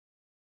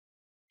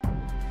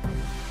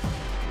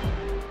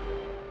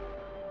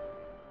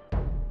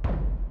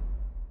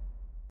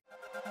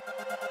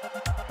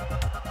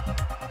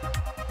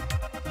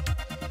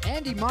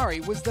Andy Murray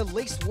was the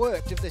least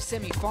worked of the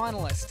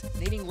semi-finalists,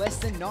 needing less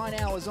than 9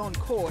 hours on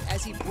court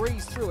as he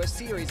breezed through a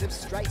series of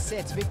straight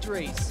sets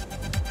victories.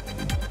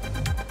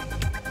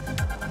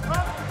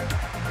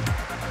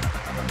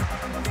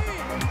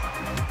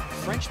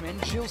 Frenchman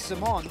Gilles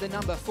Simon, the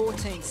number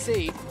 14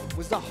 seed,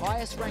 was the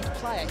highest ranked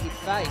player he'd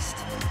faced.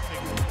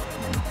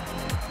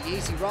 The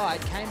easy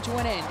ride came to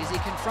an end as he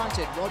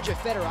confronted Roger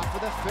Federer for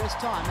the first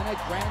time in a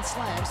Grand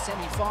Slam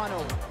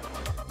semi-final.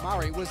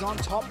 Murray was on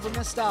top from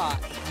the start.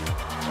 But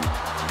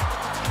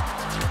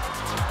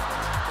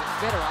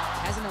Federer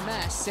hasn't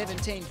amassed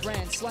 17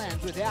 Grand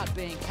Slams without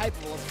being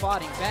capable of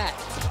fighting back.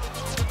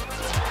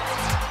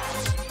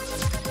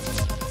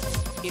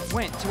 It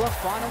went to a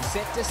final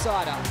set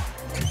decider.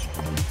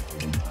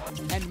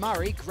 And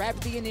Murray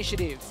grabbed the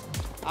initiative.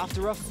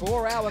 After a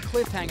 4-hour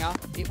cliffhanger,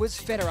 it was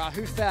Federer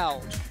who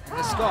fell, and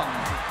the Scot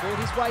who fought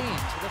his way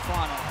into the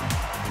final.